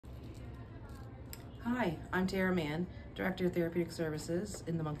Hi, I'm Tara Mann, Director of Therapeutic Services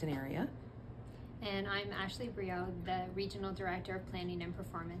in the Moncton area. And I'm Ashley Brioux, the Regional Director of Planning and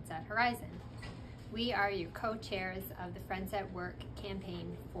Performance at Horizon. We are your co-chairs of the Friends at Work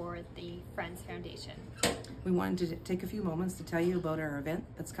campaign for the Friends Foundation. We wanted to take a few moments to tell you about our event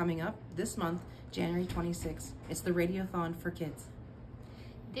that's coming up this month, January 26th. It's the Radiothon for Kids.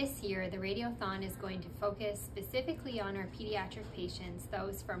 This year, the Radiothon is going to focus specifically on our pediatric patients,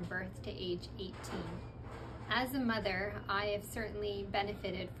 those from birth to age 18. As a mother, I have certainly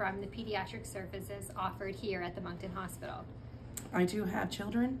benefited from the pediatric services offered here at the Moncton Hospital. I too have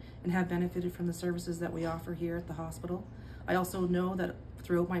children and have benefited from the services that we offer here at the hospital. I also know that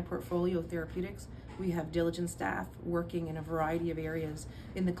throughout my portfolio of therapeutics, we have diligent staff working in a variety of areas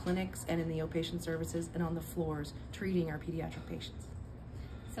in the clinics and in the outpatient services and on the floors treating our pediatric patients.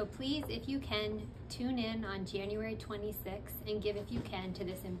 So please, if you can, tune in on January 26th and give if you can to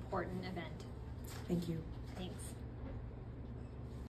this important event. Thank you.